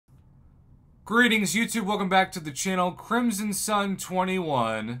Greetings, YouTube. Welcome back to the channel. Crimson Sun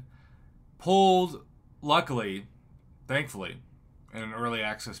 21 pulled, luckily, thankfully, in an early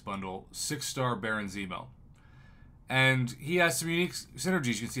access bundle, 6-star Baron Zemo. And he has some unique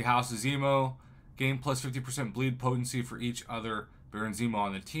synergies. You can see House of Zemo, gain plus 50% bleed potency for each other Baron Zemo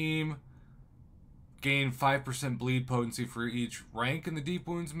on the team. Gain 5% bleed potency for each rank in the Deep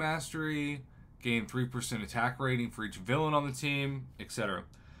Wounds Mastery. Gain 3% attack rating for each villain on the team, etc.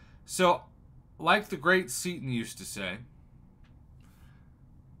 So, like the great Seaton used to say,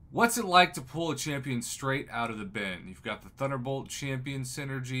 what's it like to pull a champion straight out of the bin? You've got the Thunderbolt champion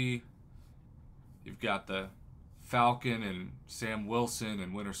synergy. You've got the Falcon and Sam Wilson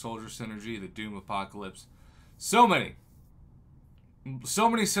and Winter Soldier synergy, the Doom Apocalypse. So many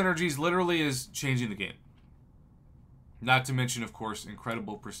synergies, literally is changing the game. Not to mention, of course,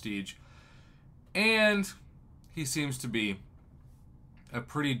 incredible prestige. And he seems to be a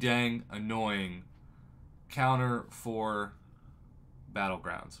pretty dang annoying counter for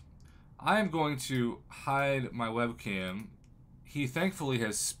Battlegrounds. I am going to hide my webcam. He thankfully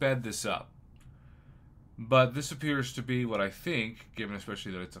has sped this up. But this appears to be what I think, given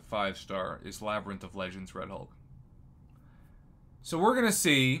especially that it's a 5-star, is Labyrinth of Legends Red Hulk. So we're going to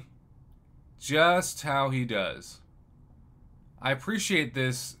see just how he does. I appreciate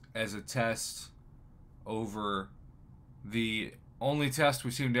this as a test over the only test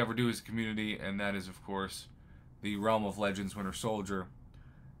we seem to ever do as a community, and that is, of course, the Realm of Legends Winter Soldier.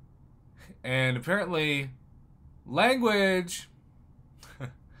 And apparently, language!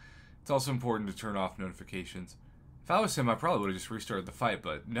 It's also important to turn off notifications. If I was him, I probably would have just restarted the fight,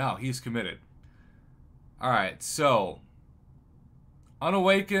 but no, he's committed. Alright, so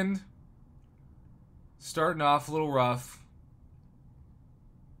Unawakened, starting off a little rough.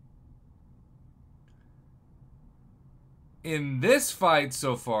 In this fight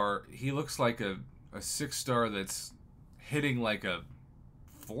so far, he looks like a 6-star that's hitting like a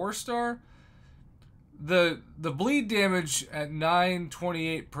 4-star. The bleed damage at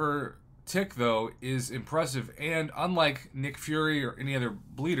 928 per tick, though, is impressive. And unlike Nick Fury or any other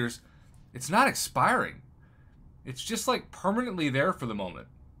bleeders, it's not expiring. It's just like permanently there for the moment.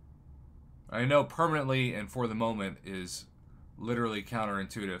 I know permanently and for the moment is literally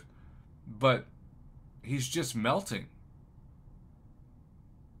counterintuitive, but he's just melting.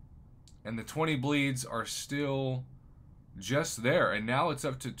 And the 20 bleeds are still just there. And now it's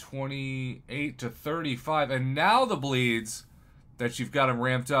up to 28 to 35. And now the bleeds that you've got them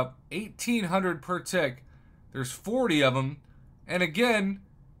ramped up, 1,800 per tick. There's 40 of them. And again,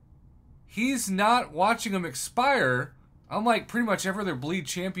 he's not watching them expire, unlike pretty much every other bleed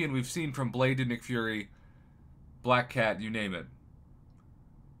champion we've seen from Blade to Nick Fury, Black Cat, you name it.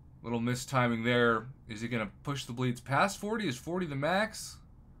 Little mistiming there. Is he going to push the bleeds past 40? Is 40 the max?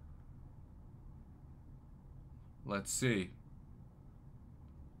 Let's see.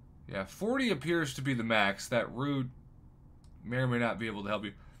 Yeah, 40 appears to be the max. That root may or may not be able to help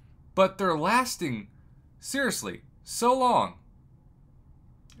you. But they're lasting, seriously, so long.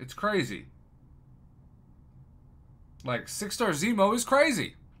 It's crazy. Like, 6-star Zemo is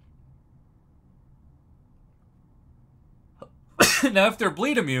crazy. Now, if they're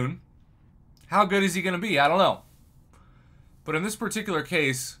bleed immune, how good is he going to be? I don't know. But in this particular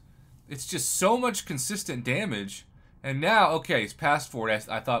case, it's just so much consistent damage. And now, okay, he's past 40.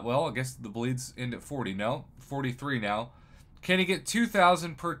 I thought, well, I guess the bleeds end at 40. No, 43 now. Can he get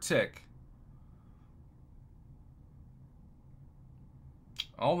 2,000 per tick?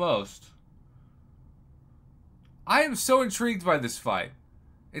 Almost. I am so intrigued by this fight.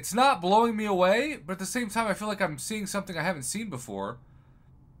 It's not blowing me away, but at the same time, I feel like I'm seeing something I haven't seen before,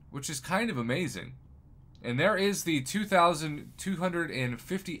 which is kind of amazing. And there is the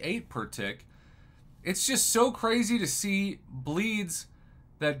 2,258 per tick. It's just so crazy to see bleeds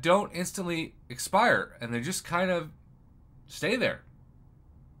that don't instantly expire, and they just kind of stay there.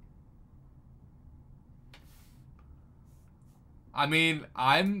 I mean,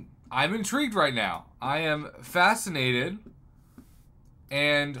 I'm intrigued right now. I am fascinated,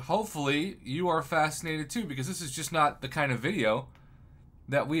 and hopefully you are fascinated too, because this is just not the kind of video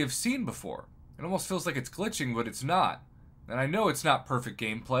that we have seen before. It almost feels like it's glitching, but it's not. And I know it's not perfect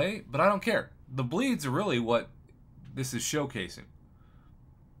gameplay, but I don't care. The bleeds are really what this is showcasing.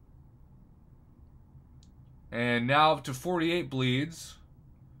 And now up to 48 bleeds.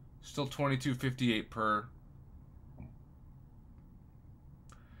 Still 2258 per.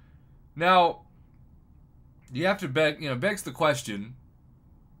 Now, you have to begs the question,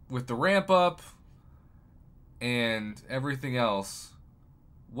 with the ramp up and everything else,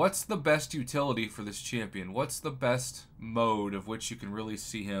 what's the best utility for this champion? What's the best mode of which you can really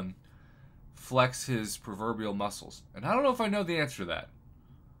see him flex his proverbial muscles? And I don't know if I know the answer to that.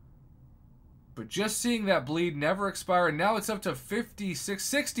 But just seeing that bleed never expire, and now it's up to 56,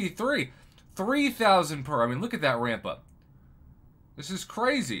 63, 3,000 per. I mean, look at that ramp up. This is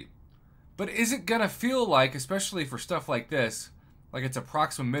crazy. But is it going to feel like, especially for stuff like this, like it's a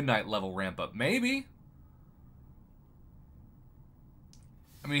Proxima Midnight level ramp up? Maybe.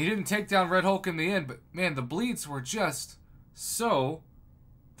 I mean, he didn't take down Red Hulk in the end, but man, the bleeds were just so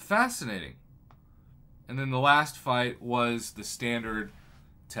fascinating. And then the last fight was the standard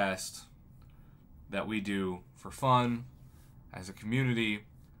test that we do for fun as a community,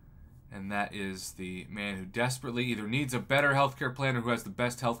 and that is the man who desperately either needs a better healthcare plan or who has the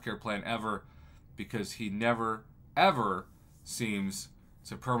best healthcare plan ever, because he never, ever seems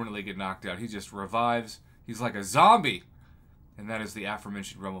to permanently get knocked out. He just revives. He's like a zombie, and that is the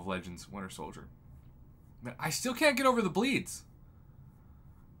aforementioned Realm of Legends Winter Soldier. But I still can't get over the bleeds.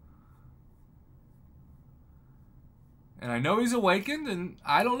 And I know he's awakened, and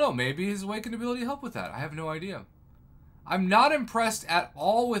I don't know, maybe his awakened ability helped with that. I have no idea. I'm not impressed at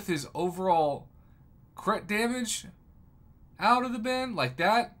all with his overall crit damage out of the bin. Like,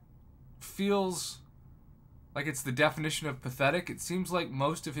 that feels like it's the definition of pathetic. It seems like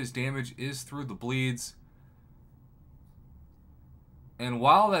most of his damage is through the bleeds. And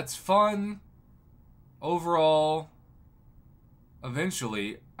while that's fun overall,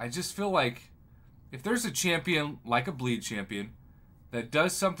 eventually, I just feel like if there's a champion like a bleed champion that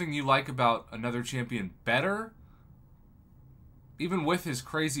does something you like about another champion better, even with his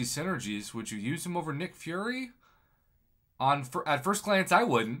crazy synergies, would you use him over Nick Fury? At first glance, I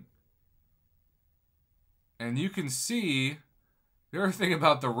wouldn't. And you can see the other thing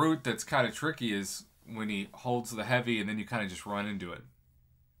about the root that's kind of tricky is when he holds the heavy and then you kind of just run into it.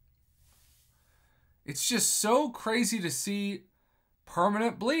 It's just so crazy to see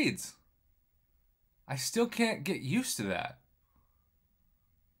permanent bleeds. I still can't get used to that.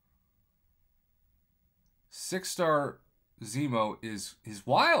 6-star Zemo is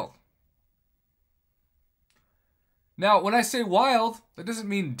wild. Now, when I say wild, that doesn't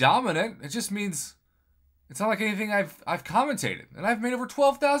mean dominant. It just means it's not like anything I've commentated. And I've made over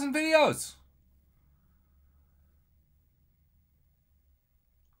 12,000 videos.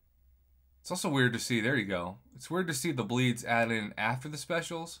 It's also weird to see, there you go. It's weird to see the bleeds add in after the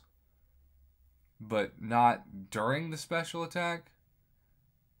specials, but not during the special attack.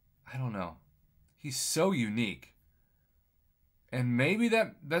 I don't know. He's so unique. And maybe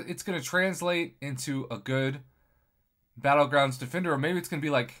that it's going to translate into a good Battlegrounds defender, or maybe it's going to be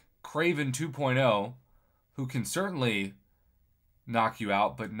like Kraven 2.0, who can certainly knock you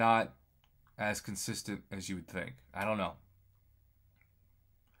out, but not as consistent as you would think. I don't know.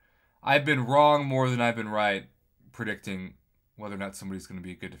 I've been wrong more than I've been right predicting whether or not somebody's going to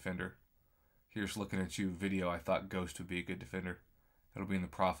be a good defender. Here's looking at you video. I thought Ghost would be a good defender. That'll be in the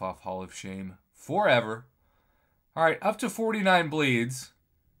Prof Hall of Shame forever. All right, up to 49 bleeds.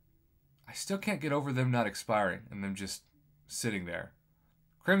 I still can't get over them not expiring and them just sitting there.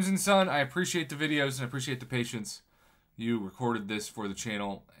 Crimson Sun, I appreciate the videos and I appreciate the patience. You recorded this for the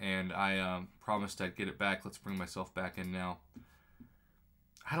channel, and I promised I'd get it back. Let's bring myself back in now.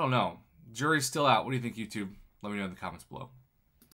 I don't know. Jury's still out. What do you think, YouTube? Let me know in the comments below.